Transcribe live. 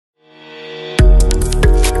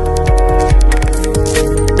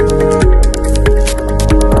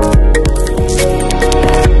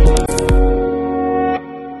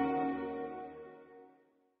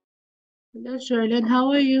Charlotte.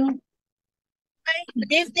 How are you?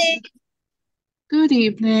 Good evening. Good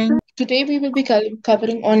evening. Today we will be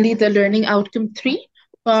covering only the Learning Outcome 3,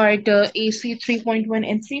 part AC 3.1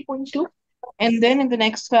 and 3.2. And then in the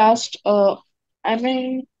next class, I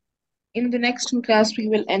mean, in the next two class, we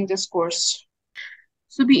will end this course.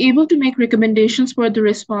 So be able to make recommendations for the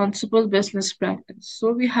responsible business practice.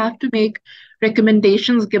 So we have to make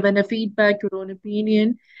recommendations given a feedback, your own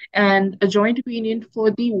opinion, and a joint opinion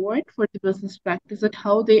for the what for the business practice that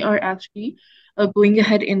how they are actually going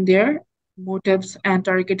ahead in their motives and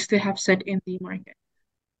targets they have set in the market.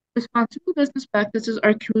 Responsible business practices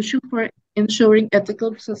are crucial for ensuring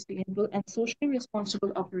ethical, sustainable, and socially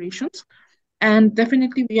responsible operations. And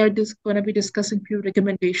definitely, we are just going to be discussing few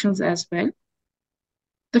recommendations as well.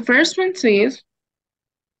 The first one says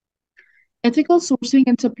ethical sourcing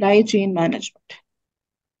and supply chain management.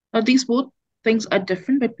 Now, these both things are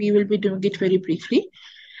different, but we will be doing it very briefly.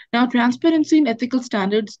 Now, transparency and ethical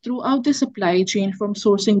standards throughout the supply chain from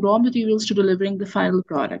sourcing raw materials to delivering the final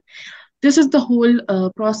product. This is the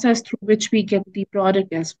whole process through which we get the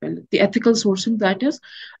product as well. The ethical sourcing that is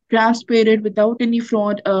transparent without any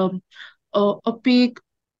fraud, opaque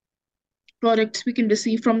products we can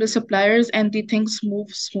receive from the suppliers, and the things move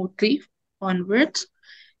smoothly onwards.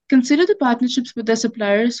 Consider the partnerships with the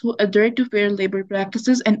suppliers who adhere to fair labor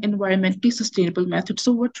practices and environmentally sustainable methods.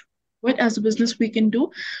 So what as a business we can do?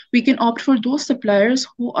 We can opt for those suppliers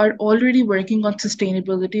who are already working on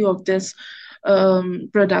sustainability of this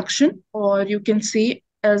production, or you can say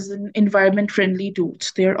as an environment friendly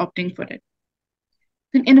tools, they're opting for it.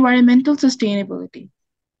 Then environmental sustainability.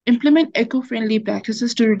 Implement eco-friendly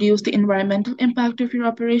practices to reduce the environmental impact of your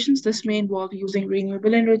operations. This may involve using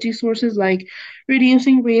renewable energy sources like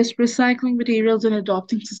reducing waste, recycling materials, and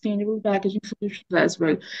adopting sustainable packaging solutions as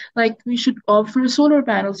well. Like we should opt for solar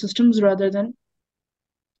panel systems rather than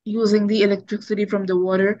using the electricity from the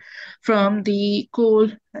water, from the coal,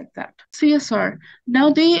 like that. CSR. Now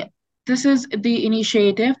this is the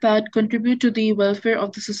initiative that contribute to the welfare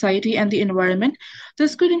of the society and the environment.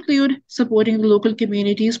 This could include supporting the local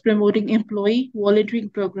communities, promoting employee volunteering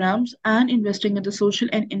programs, and investing in the social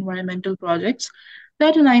and environmental projects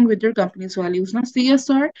that align with your company's values. Now,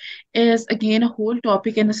 CSR is again a whole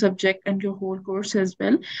topic and a subject and your whole course as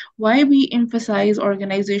well. Why we emphasize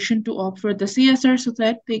organization to opt for the CSR so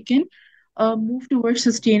that they can move towards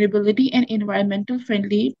sustainability and environmental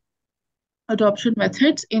friendly adoption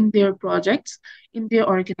methods in their projects in their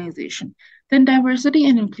organization. Then diversity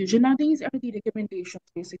and inclusion. Now these are the recommendations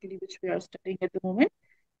basically which we are studying at the moment.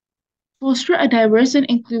 Foster a diverse and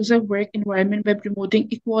inclusive work environment by promoting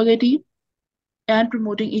equality and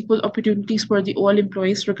promoting equal opportunities for the all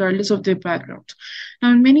employees regardless of their background.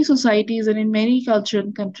 Now, in many societies and in many culture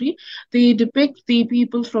and country, they depict the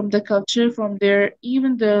people from the culture, from their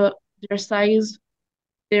even their size,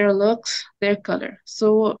 their looks, their color.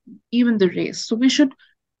 So even the race. So we should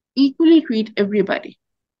equally treat everybody.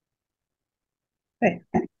 Right.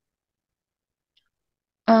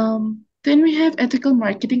 Then we have ethical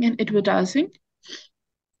marketing and advertising.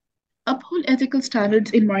 Uphold ethical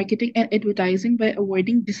standards in marketing and advertising by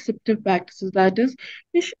avoiding deceptive practices. That is,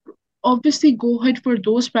 we should obviously go ahead for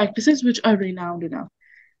those practices which are renowned enough.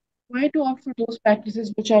 Why to opt for those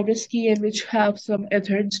practices which are risky and which have some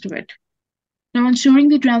adherence to it? Now, ensuring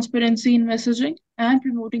the transparency in messaging and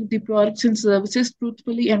promoting the products and services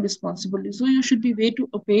truthfully and responsibly. So, you should be way too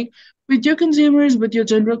opaque with your consumers, with your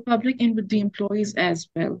general public, and with the employees as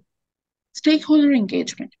well. Stakeholder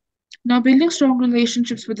engagement. Now, building strong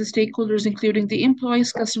relationships with the stakeholders, including the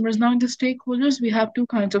employees, customers. Now, in the stakeholders, we have two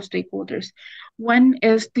kinds of stakeholders. One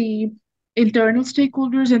is the internal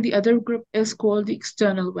stakeholders, and the other group is called the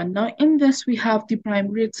external one. Now, in this, we have the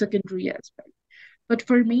primary and secondary as well. But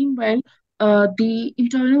for meanwhile, the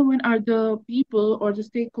internal one are the people or the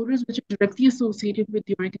stakeholders which are directly associated with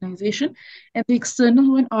the organization, and the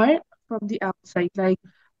external one are from the outside, like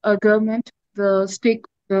a government,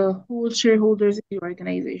 the whole shareholders in the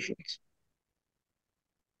organizations.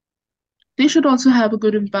 They should also have a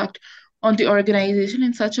good impact on the organization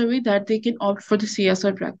in such a way that they can opt for the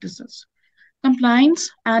CSR practices. Compliance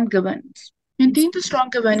and governance. Maintain the strong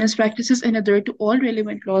governance practices and adhere to all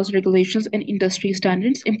relevant laws, regulations, and industry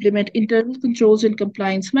standards. Implement internal controls and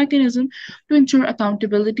compliance mechanisms to ensure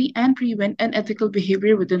accountability and prevent unethical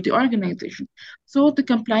behavior within the organization. So, the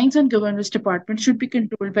compliance and governance department should be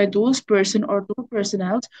controlled by those person or those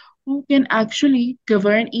personnel who can actually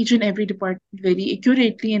govern each and every department very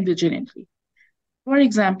accurately and vigilantly. For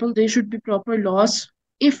example, there should be proper laws.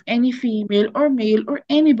 If any female or male or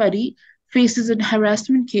anybody faces a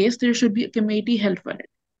harassment case, there should be a committee held for it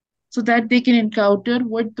so that they can encounter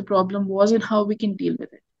what the problem was and how we can deal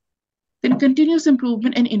with it. Then continuous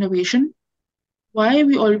improvement and innovation. Why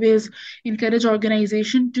we always encourage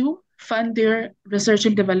organization to fund their research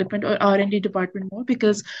and development or R&D department more,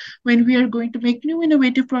 because when we are going to make new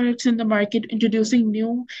innovative products in the market, introducing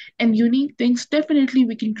new and unique things, definitely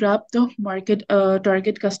we can grab the market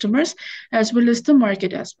target customers as well as the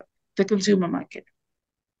market aspect, the consumer market.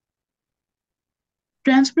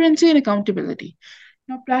 Transparency and accountability.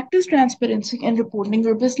 Now, practice transparency and reporting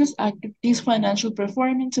your business activities, financial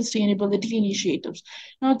performance, sustainability initiatives.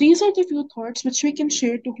 Now, these are the few thoughts which we can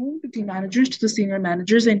share to whom? To the managers, to the senior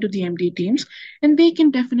managers, and to the MD teams, and they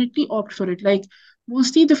can definitely opt for it. Like,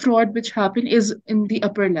 mostly the fraud which happen is in the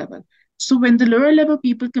upper level. So when the lower level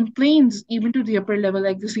people complains even to the upper level,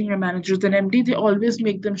 like the senior managers and MD, they always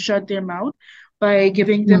make them shut their mouth by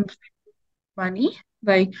giving them money,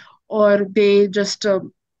 like, or they just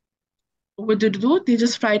what they do, they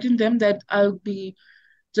just frighten them that I'll be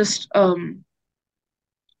just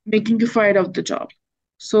making you fired of the job.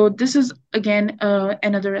 So this is again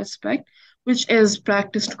another aspect which is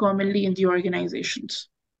practiced commonly in the organizations.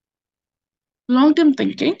 Long-term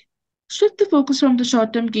thinking. Shift the focus from the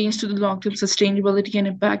short-term gains to the long-term sustainability and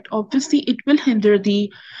impact. Obviously, it will hinder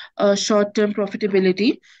the short-term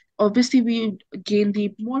profitability. Obviously, we gain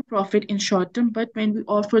the more profit in short term, but when we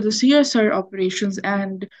offer the CSR operations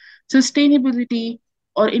and sustainability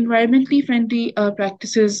or environmentally friendly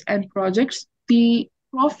practices and projects, the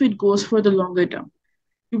profit goes for the longer term.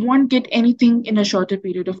 You won't get anything in a shorter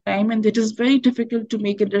period of time, and it is very difficult to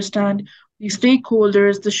make understand the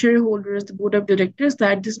stakeholders, the shareholders, the board of directors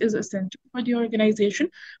that this is essential for the organization,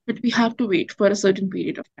 but we have to wait for a certain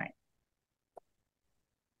period of time.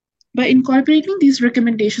 By incorporating these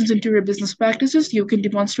recommendations into your business practices, you can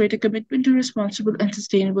demonstrate a commitment to responsible and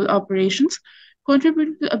sustainable operations,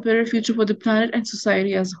 contributing to a better future for the planet and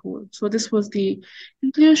society as a whole. So this was the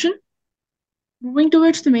conclusion. Moving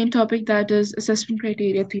towards the main topic, that is assessment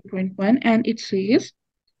criteria 3.1, and it says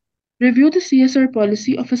review the CSR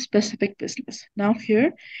policy of a specific business. Now,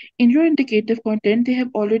 here in your indicative content, they have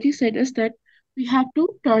already said us that we have to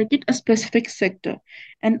target a specific sector.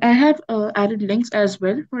 And I have added links as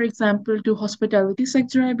well, for example, to hospitality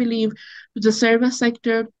sector, I believe, to the service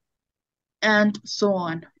sector, and so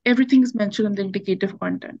on. Everything is mentioned in the indicative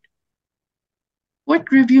content.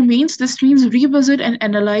 What review means? This means revisit and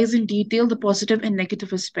analyze in detail the positive and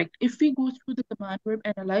negative aspect. If we go through the command verb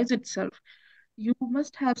analyze itself, you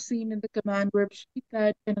must have seen in the command verb sheet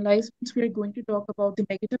that analyze means we are going to talk about the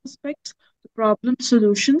negative aspects, the problem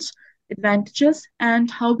solutions, advantages, and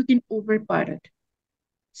how we can overpower it.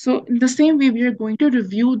 So in the same way, we are going to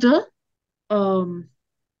review the um,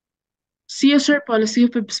 CSR policy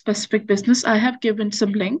of a specific business. I have given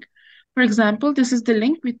some link. For example, this is the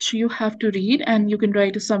link which you have to read, and you can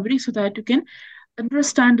write a summary so that you can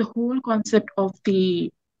understand the whole concept of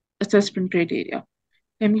the assessment criteria.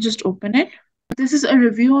 Let me just open it. This is a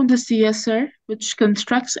review on the CSR, which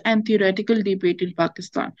constructs and theoretical debate in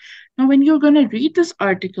Pakistan. Now, when you're going to read this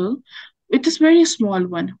article, it is very small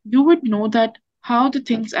one. You would know that how the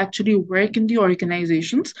things actually work in the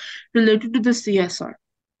organizations related to the CSR.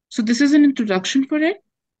 So this is an introduction for it.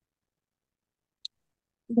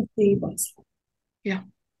 Yeah.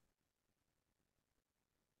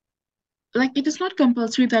 Like it is not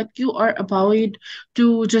compulsory that you are about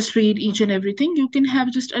to just read each and everything. You can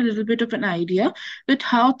have just a little bit of an idea that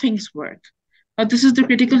how things work. This is the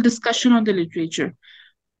critical discussion on the literature.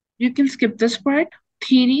 You can skip this part.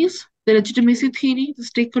 Theories, the legitimacy theory, the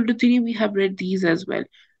stakeholder theory, we have read these as well.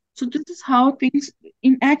 So this is how things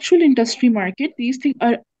in actual industry market, these things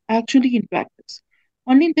are actually in practice.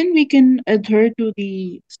 Only then we can adhere to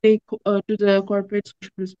the to the corporate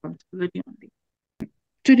social responsibility only.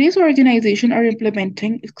 Today's organizations are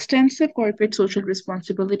implementing extensive corporate social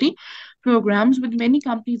responsibility programs, with many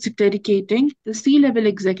companies dedicating the C-level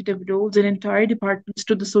executive roles and entire departments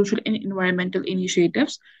to the social and environmental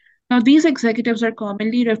initiatives. Now, these executives are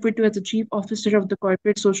commonly referred to as the Chief Officer of the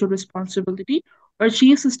Corporate Social Responsibility or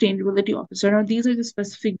Chief Sustainability Officer. Now, these are the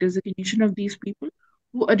specific designation of these people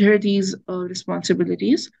who adhere these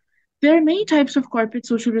responsibilities. There are many types of corporate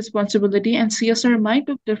social responsibility, and CSR might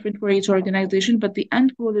look different for each organization, but the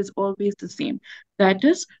end goal is always the same. That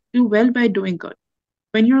is, do well by doing good.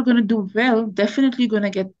 When you're going to do well, definitely going to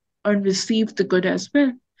get or receive the good as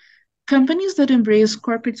well. Companies that embrace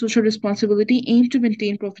corporate social responsibility aim to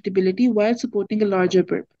maintain profitability while supporting a larger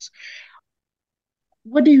purpose.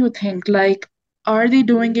 What do you think? Like, are they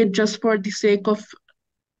doing it just for the sake of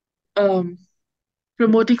um,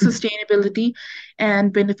 promoting sustainability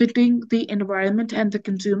and benefiting the environment and the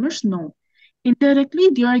consumers? No. Indirectly,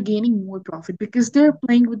 they are gaining more profit because they're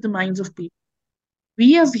playing with the minds of people.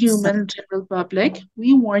 We as human, general public,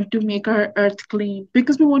 we want to make our earth clean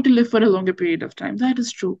because we want to live for a longer period of time. That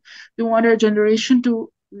is true. We want our generation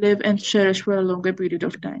to live and cherish for a longer period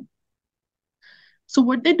of time. So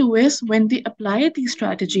what they do is when they apply these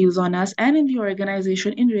strategies on us and in the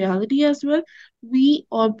organization in reality as well, we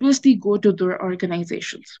obviously go to their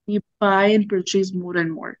organizations. We buy and purchase more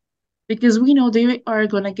and more because we know they are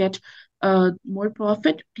going to get more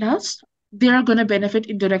profit plus they are going to benefit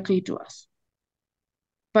indirectly to us.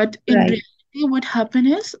 But in Right. reality, what happened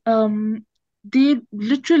is they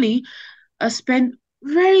literally spend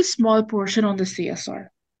very small portion on the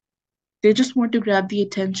CSR. They just want to grab the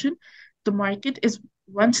attention. The market is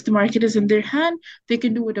once the market is in their hand, they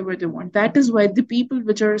can do whatever they want. That is why the people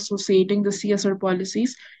which are associating the CSR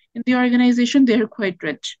policies in the organization, they are quite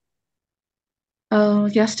rich.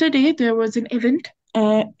 Yesterday there was an event.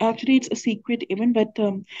 Actually, it's a secret event, but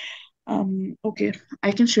okay,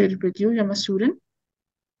 I can share it with you. I'm a student.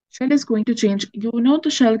 Shell is going to change. You know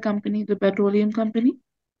the Shell company, the petroleum company.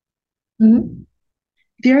 Mm-hmm.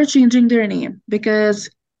 They are changing their name because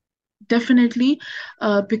definitely,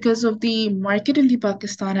 because of the market in the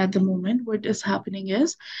Pakistan at the moment, what is happening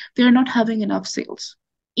is they are not having enough sales,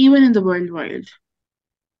 even in the world.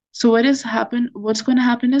 So what's going to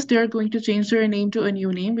happen is they are going to change their name to a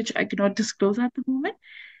new name, which I cannot disclose at the moment.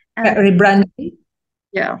 And Rebranding.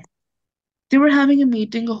 yeah, they were having a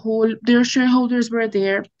meeting, their shareholders were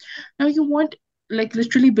there. Now you won't like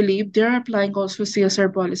literally believe they're applying also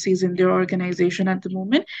CSR policies in their organization at the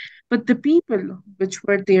moment. But the people which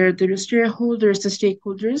were there, the shareholders, the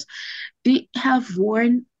stakeholders, they have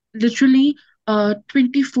worn literally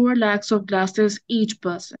 24 lakhs of glasses each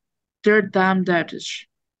person. They're damn that rich.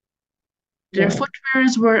 Their Wow.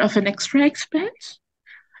 footwears were of an extra expense,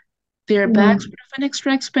 their bags Mm. were of an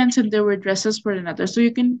extra expense, and there were dresses for another. So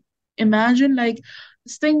you can imagine like a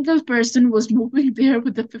single person was moving there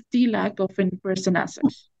with the 50 lakh of in-person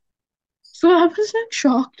assets. So I was like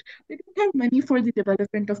shocked. They don't have money for the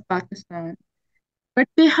development of Pakistan, but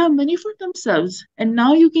they have money for themselves. And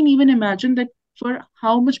now you can even imagine that for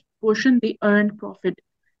how much portion they earn profit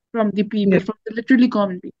from the Yeah. people, from the literally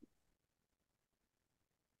common people.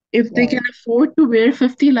 If they can Wow. afford to wear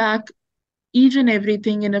 50 lakh each and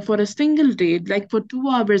everything in for a single day, like for 2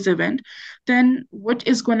 hours event, then what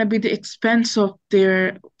is going to be the expense of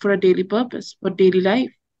their for a daily purpose, for daily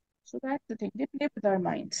life? So that's the thing. They play with our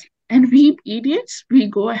minds. And we idiots, we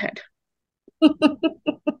go ahead.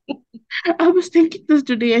 I was thinking this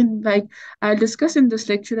today, and like I'll discuss in this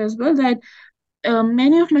lecture as well that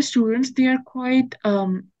many of my students they are quite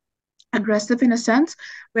aggressive in a sense.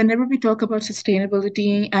 Whenever we talk about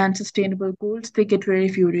sustainability and sustainable goals, they get very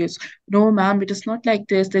furious. No, ma'am, it is not like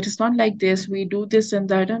this. That is not like this. We do this and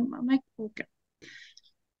that. And I'm like, okay.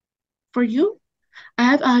 For you, I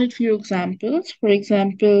have added few examples. For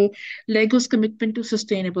example, Lego's commitment to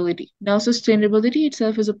sustainability. Now, sustainability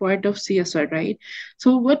itself is a part of CSR, right?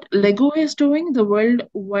 So, what Lego is doing, the World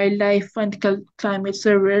Wildlife Fund Climate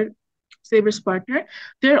Savers partner,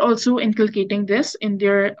 they're also inculcating this in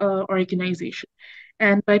their organization.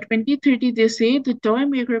 And by 2030, they say the toy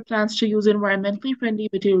maker plans to use environmentally friendly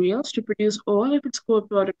materials to produce all of its core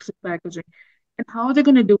products and packaging. And how they're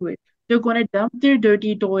going to do it? They're going to dump their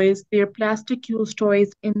dirty toys, their plastic used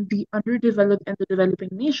toys in the underdeveloped and the developing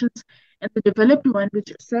nations, and the developed one,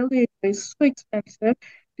 which sell their toys so expensive,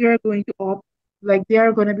 they are going to they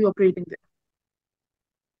are going to be operating there.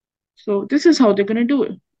 So this is how they're going to do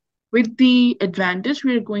it. With the advantage,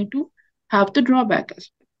 we are going to have the drawback as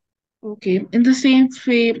well. Okay, in the same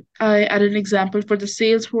way, I add an example for the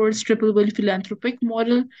Salesforce triple wheel philanthropic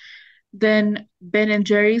model, then Ben and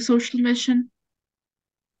Jerry's social mission,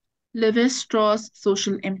 Levis Strauss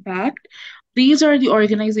social impact. These are the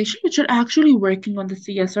organizations which are actually working on the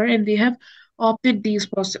CSR and they have opted these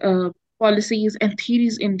policies and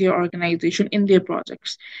theories in their organization, in their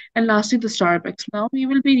projects. And lastly, the Starbucks. Now we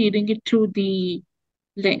will be reading it through the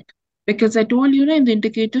link because I told you in the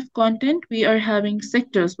indicative content we are having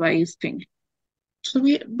sectors wise thing. So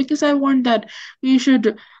we because I want that we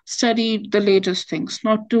should study the latest things,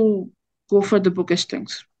 not to go for the bookish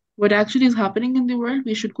things. What actually is happening in the world,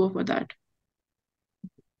 we should go for that.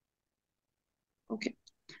 Okay.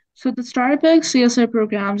 So the Starbucks CSR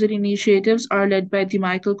programs and initiatives are led by the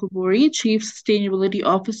Michael Kubori, Chief Sustainability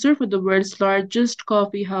Officer for the world's largest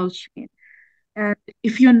coffee house chain. And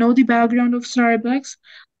if you know the background of Starbucks,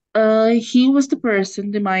 he was the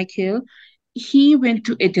person, the Michael, he went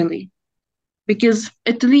to Italy because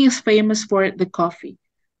Italy is famous for the coffee.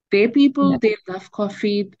 Their Yeah. people, they love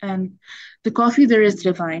coffee, and the coffee there is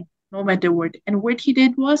divine, no matter what. And what he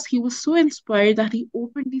did was he was so inspired that he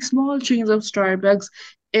opened these small chains of Starbucks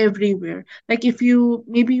everywhere. Like if you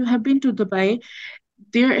maybe you have been to Dubai,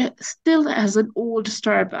 there still has an old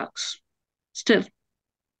Starbucks. Still,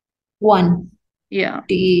 One. yeah.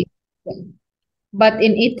 The but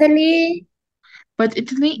in Italy, But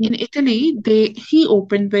in Italy, he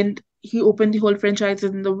opened the whole franchise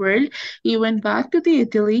in the world. He went back to the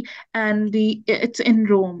Italy and it's in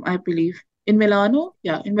Rome, I believe. In Milano?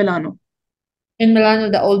 Yeah, in Milano. in Milano,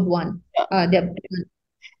 the old one. Yeah. The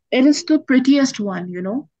It is the prettiest one,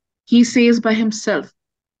 He says by himself.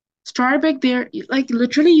 Starbucks there, like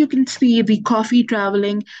literally you can see the coffee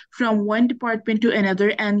traveling from one department to another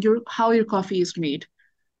and how your coffee is made.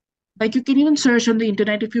 Like you can even search on the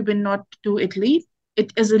internet if you've been not to Italy.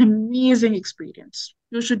 It is an amazing experience.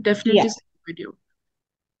 You should yeah. definitely see the video.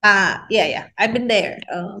 Yeah, yeah. I've been there.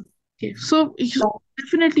 Okay, so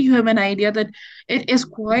definitely you have an idea that it is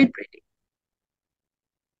quite pretty.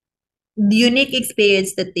 The unique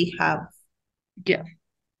experience that they have. Yeah,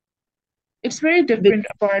 it's very different Because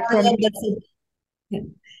apart from the that's it.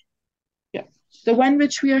 yeah the one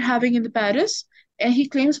which we are having in the Paris. And he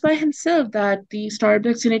claims by himself that the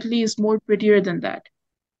Starbucks in Italy is more prettier than that.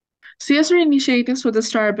 CSR initiatives for the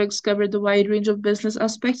Starbucks cover the wide range of business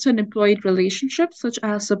aspects and employee relationships, such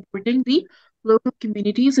as supporting the local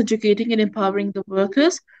communities, educating and empowering the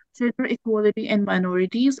workers, gender equality and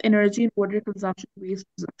minorities, energy and water consumption, waste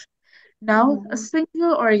reduction. Now, a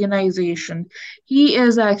single organization, he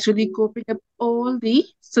is actually coping up all the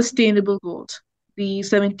sustainable goals, the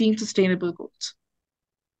 17 sustainable goals.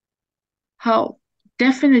 How?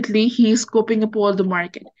 Definitely, he is scoping up all the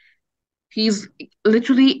market. He's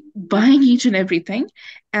literally buying each and everything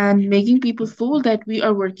and making people fool that we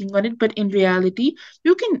are working on it. But in reality,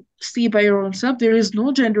 you can see by your own self, there is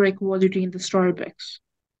no gender equality in the Starbucks.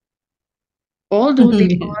 Although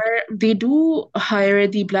they do hire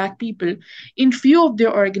the black people in few of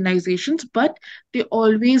their organizations, but they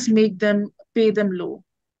always make them pay them low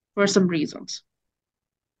for some reasons.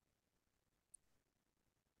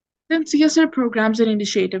 Then CSR programs and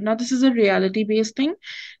initiative. Now, this is a reality based thing.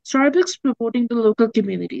 Starbucks promoting the local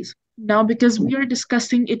communities. Now, because we are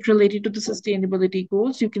discussing it related to the sustainability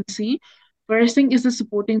goals, you can see first thing is the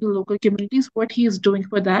supporting the local communities, what he is doing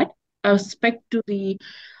for that, aspect to the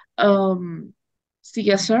um,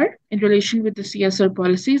 CSR in relation with the CSR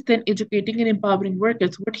policies, then educating and empowering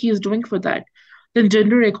workers, what he is doing for that, then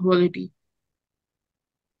gender equality,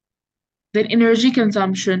 then energy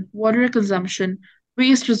consumption, water consumption,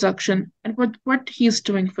 waste reduction, and what he's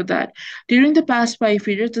doing for that. During the past 5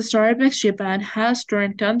 years, the Starbucks Japan has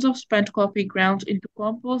turned tons of spent coffee grounds into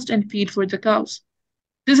compost and feed for the cows.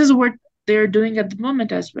 This is what they're doing at the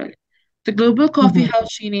moment as well. The global coffee Mhm.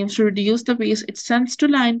 house chain aims to reduce the waste it sends to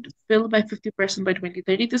landfill by 50% by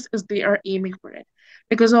 2030. This is they are aiming for it.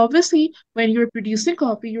 Because obviously, when you're producing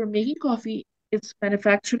coffee, you're making coffee, it's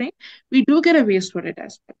manufacturing, we do get a waste for it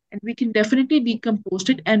as well. And we can definitely decompose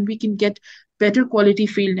it and we can get better quality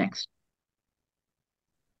feel next.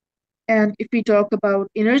 And if we talk about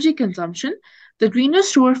energy consumption, the greener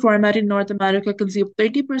store format in North America consumes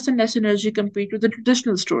 30% less energy compared to the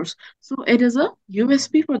traditional stores. So it is a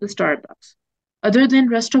USP for the Starbucks. Other than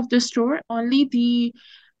rest of the store, only the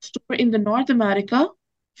store in the North America,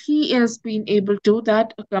 he has been able to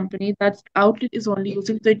that a company that outlet is only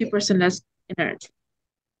using 30% less energy.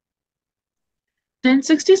 Then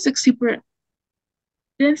 60 per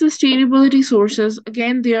then sustainability sources,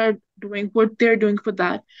 again, they are doing what they're doing for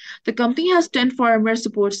that. The company has 10 farmer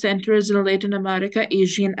support centers in Latin America,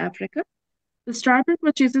 Asia, and Africa. The starter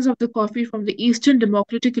purchases of the coffee from the Eastern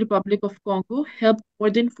Democratic Republic of Congo helped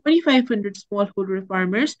more than 4,500 smallholder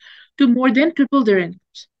farmers to more than triple their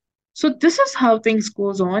incomes. So this is how things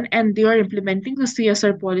goes on, and they are implementing the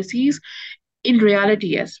CSR policies in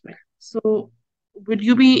reality as well. So would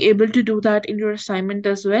you be able to do that in your assignment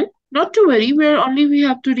as well? Not to worry, we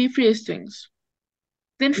have to rephrase things.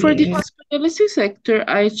 Then for the Yes. hospitality sector,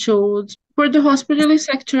 I chose for the hospitality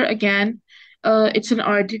sector again. It's an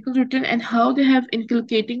article written and how they have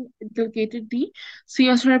inculcated the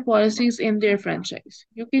CSR policies in their franchise.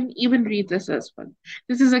 You can even read this as well.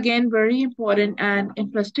 This is again very important and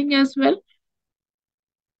interesting as well.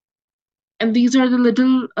 And these are the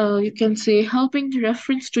little you can say helping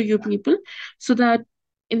reference to you people so that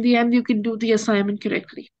in the end you can do the assignment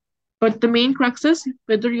correctly. But the main crux is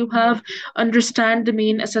whether you have understand the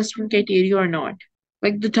main assessment criteria or not.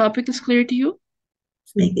 Like the topic is clear to you.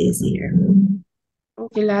 Let's make this easier.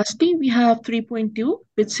 Okay, lastly, we have 3.2,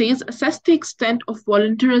 which says assess the extent of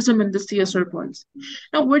volunteerism in the CSR policy.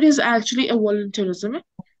 Now, what is actually a volunteerism?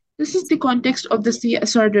 This is the context of the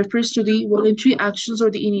CSR refers to the voluntary actions or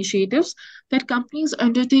the initiatives that companies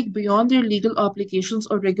undertake beyond their legal obligations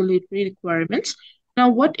or regulatory requirements. Now,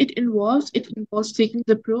 what it involves taking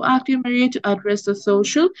the proactive measure to address the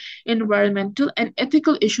social, environmental, and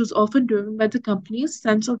ethical issues often driven by the company's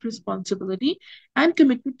sense of responsibility and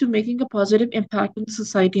commitment to making a positive impact on the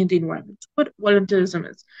society and the environment. What volunteerism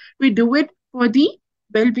is. We do it for the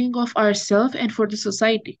well-being of ourselves and for the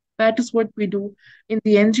society. That is what we do in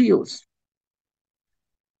the NGOs.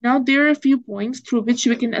 Now, there are a few points through which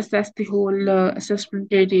we can assess the whole assessment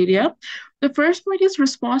criteria. The first point is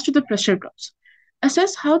response to the pressure groups.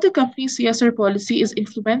 Assess how the company's CSR policy is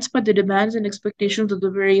influenced by the demands and expectations of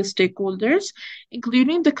the various stakeholders,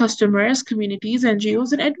 including the customers, communities,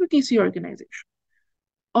 NGOs, and advocacy organizations.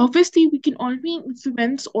 Obviously, we can only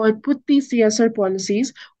influence or put these CSR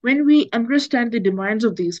policies when we understand the demands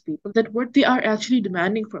of these people, that what they are actually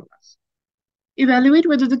demanding from us. Evaluate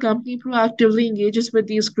whether the company proactively engages with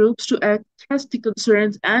these groups to address the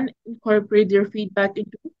concerns and incorporate their feedback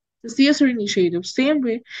into the CSR initiative. Same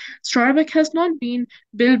way, Starbucks has not been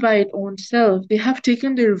built by its own self. They have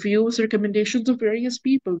taken the reviews, recommendations of various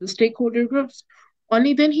people, the stakeholder groups.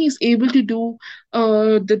 Only then he is able to do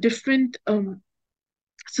the different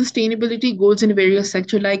sustainability goals in various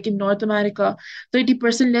sectors. Like in North America,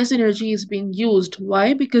 30% less energy is being used.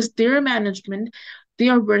 Why? Because their management, they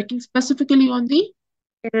are working specifically on the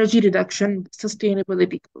energy reduction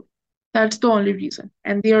sustainability goal. That's the only reason.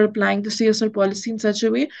 And they are applying the CSR policy in such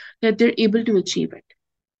a way that they're able to achieve it.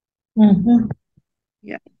 Mm-hmm.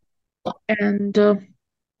 Yeah. And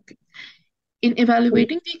in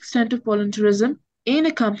evaluating the extent of volunteerism in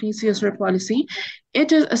a company's CSR policy,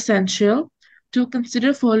 it is essential to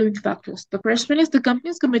consider following factors. The first one is the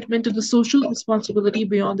company's commitment to the social responsibility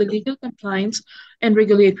beyond the legal compliance and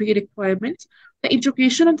regulatory requirements. The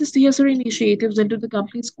integration of the CSR initiatives into the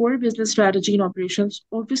company's core business strategy and operations.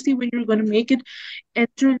 Obviously, when you're going to make it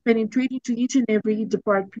enter and penetrate into each and every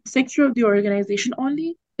department sector of the organization,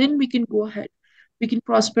 only then we can go ahead. We can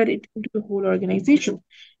prosper it into the whole organization.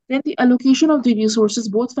 Then the allocation of the resources,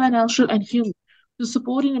 both financial and human, to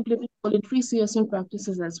support and implement voluntary CSR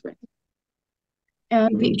practices as well.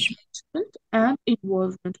 And the Engagement. engagement and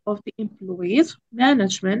involvement of the employees,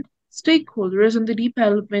 management, stakeholders in the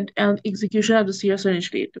development and execution of the CSR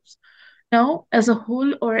initiatives. Now, as a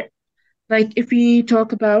whole, or like if we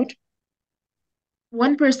talk about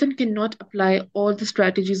one person cannot apply all the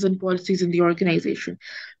strategies and policies in the organization.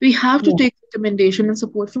 We have to Yeah. take recommendation and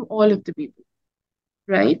support from all of the people,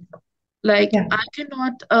 right? Like Yeah. I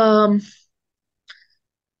cannot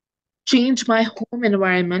change my home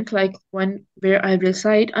environment, like one where I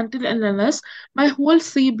reside, until and unless my whole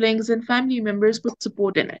siblings and family members put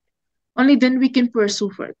support in it. Only then we can pursue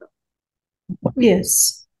further.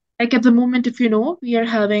 Yes. Like at the moment, if you know, we are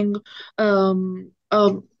having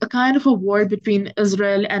a kind of a war between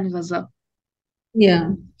Israel and Gaza. Yeah.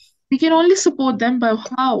 We can only support them by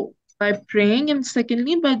how? By praying, and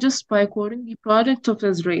secondly, by just boycotting the products of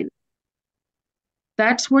Israel.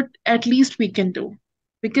 That's what at least we can do.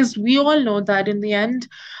 Because we all know that in the end,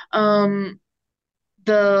 um,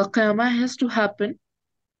 the Qiyamah has to happen,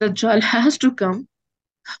 the Jal has to come,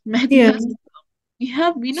 Mahdi Yeah. has to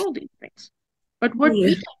come. We know these things. But what we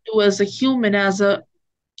Yeah. can do as a human, as a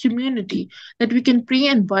community, that we can pray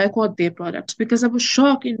and boycott their products. Because I was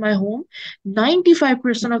shocked in my home,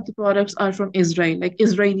 95% of the products are from Israel, like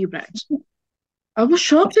Israeli brands. I was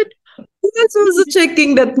shocked that I was also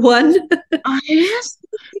checking that one. yes,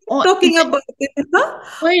 or Talking about it. Huh?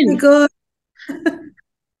 My well, God.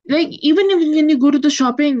 like even if, when you go to the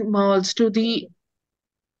shopping malls, to the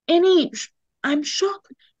any, I'm shocked.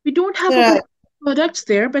 We don't have our Right. products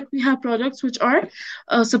there, but we have products which are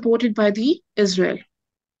supported by the Israel.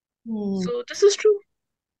 Hmm. So this is true.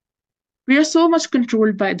 We are so much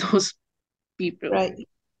controlled by those people. Right.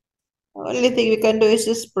 The only thing we can do is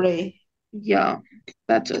just pray. Yeah,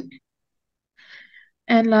 that's it.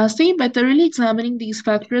 And lastly, by thoroughly examining these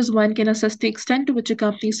factors, one can assess the extent to which a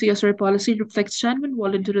company's CSR policy reflects genuine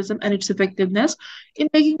volunteerism and its effectiveness in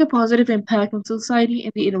making a positive impact on society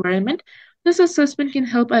and the environment. This assessment can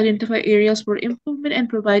help identify areas for improvement and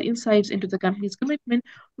provide insights into the company's commitment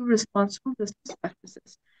to responsible business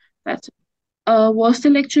practices. That's it. Was the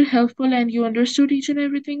lecture helpful and you understood each and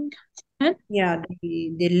everything? Then Yeah,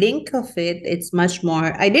 the link of it, it's much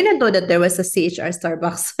more. I didn't know that there was a CHR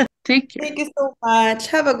Starbucks. take care. Thank you so much.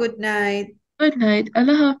 Have a good night. Good night.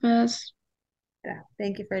 Allah Hafiz. Yeah,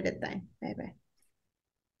 thank you for the time. Bye bye.